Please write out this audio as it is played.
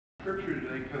Scripture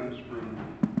today comes from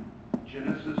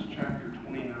Genesis chapter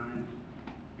 29,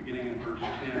 beginning in verse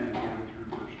 10 and going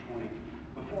through verse 20.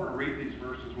 Before I read these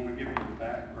verses, I want to give you the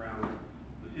background,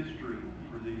 the history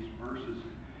for these verses.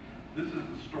 This is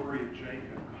the story of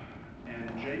Jacob,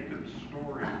 and Jacob's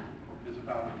story is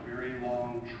about a very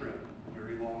long trip, a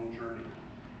very long journey.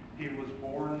 He was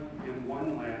born in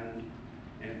one land,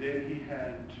 and then he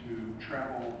had to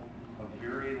travel a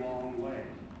very long way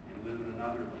and live in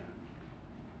another land,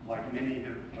 like many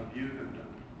of you have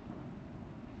done.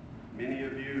 Many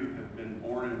of you have been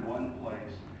born in one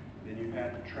place, then you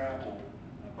had to travel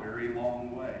a very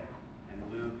long way and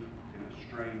live in a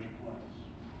strange place.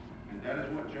 And that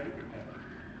is what Jacob had to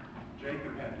do.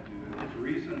 Jacob had to do it. His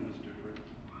reason was different.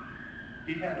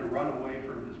 He had to run away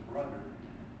from his brother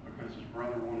because his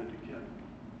brother wanted to kill him.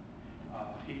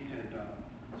 He had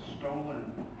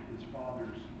stolen his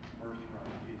father's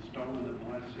birthright. He had stolen the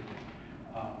blessing.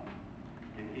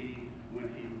 And when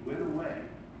he went away,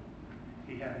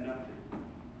 he had nothing.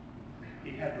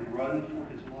 He had to run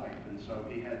for his life, and so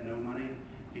he had no money,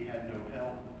 he had no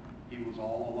help, he was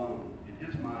all alone. In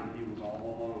his mind, he was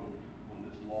all alone on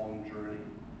this long journey.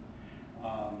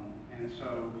 And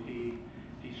so he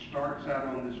starts out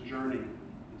on this journey.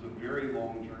 It's a very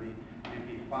long journey, and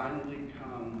he finally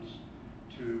comes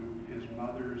to his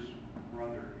mother's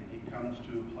brother, and he comes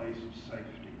to a place of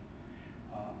safety.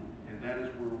 And that is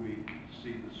where we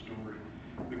see the story.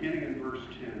 Beginning in verse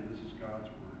 10, this is God's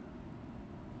word.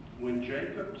 When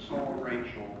Jacob saw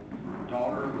Rachel,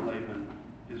 daughter of Laban,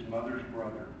 his mother's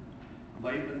brother,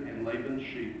 Laban's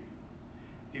sheep,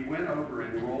 he went over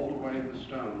and rolled away the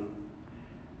stone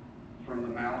from the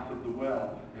mouth of the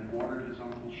well and watered his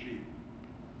uncle's sheep.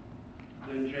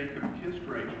 Then Jacob kissed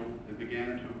Rachel and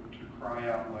began to cry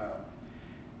out loud.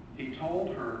 He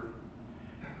told her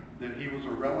that he was a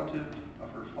relative of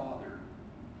her father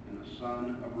and the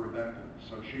son of Rebekah.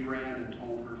 So she ran and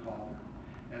told her father.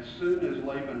 As soon as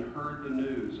Laban heard the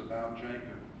news about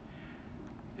Jacob,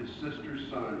 his sister's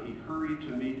son, he hurried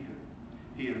to meet him.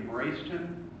 He embraced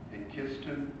him and kissed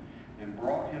him and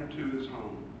brought him to his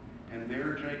home. And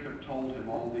there Jacob told him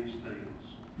all these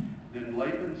things. Then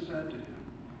Laban said to him,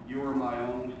 "You are my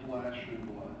own flesh and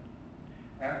blood."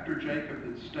 After Jacob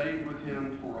had stayed with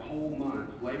him for a whole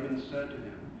month, Laban said to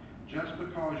him, "Just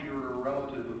because you are a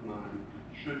relative of mine,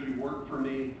 should you work for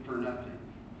me for nothing?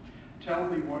 Tell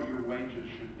me what your wages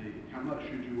should be. How much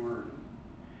should you earn?"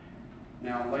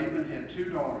 Now Laban had two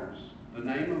daughters. The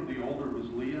name of the older was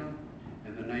Leah,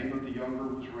 and the name of the younger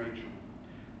was Rachel.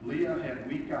 Leah had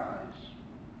weak eyes,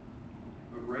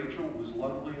 but Rachel was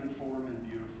lovely in form and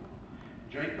beautiful.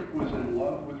 Jacob was in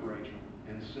love with Rachel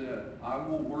and said, "I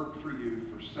will work for you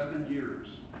for 7 years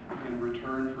in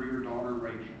return for your daughter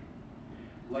Rachel."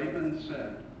 Laban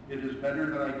said, "It is better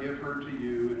that I give her to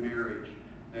you in marriage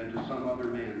than to some other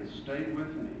man. Stay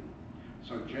with me."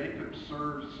 So Jacob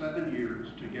served 7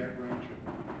 years to get Rachel,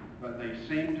 but they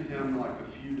seemed to him like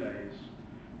a few days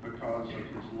because of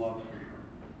his love for her.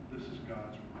 This is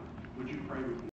God's word. Would you pray with me?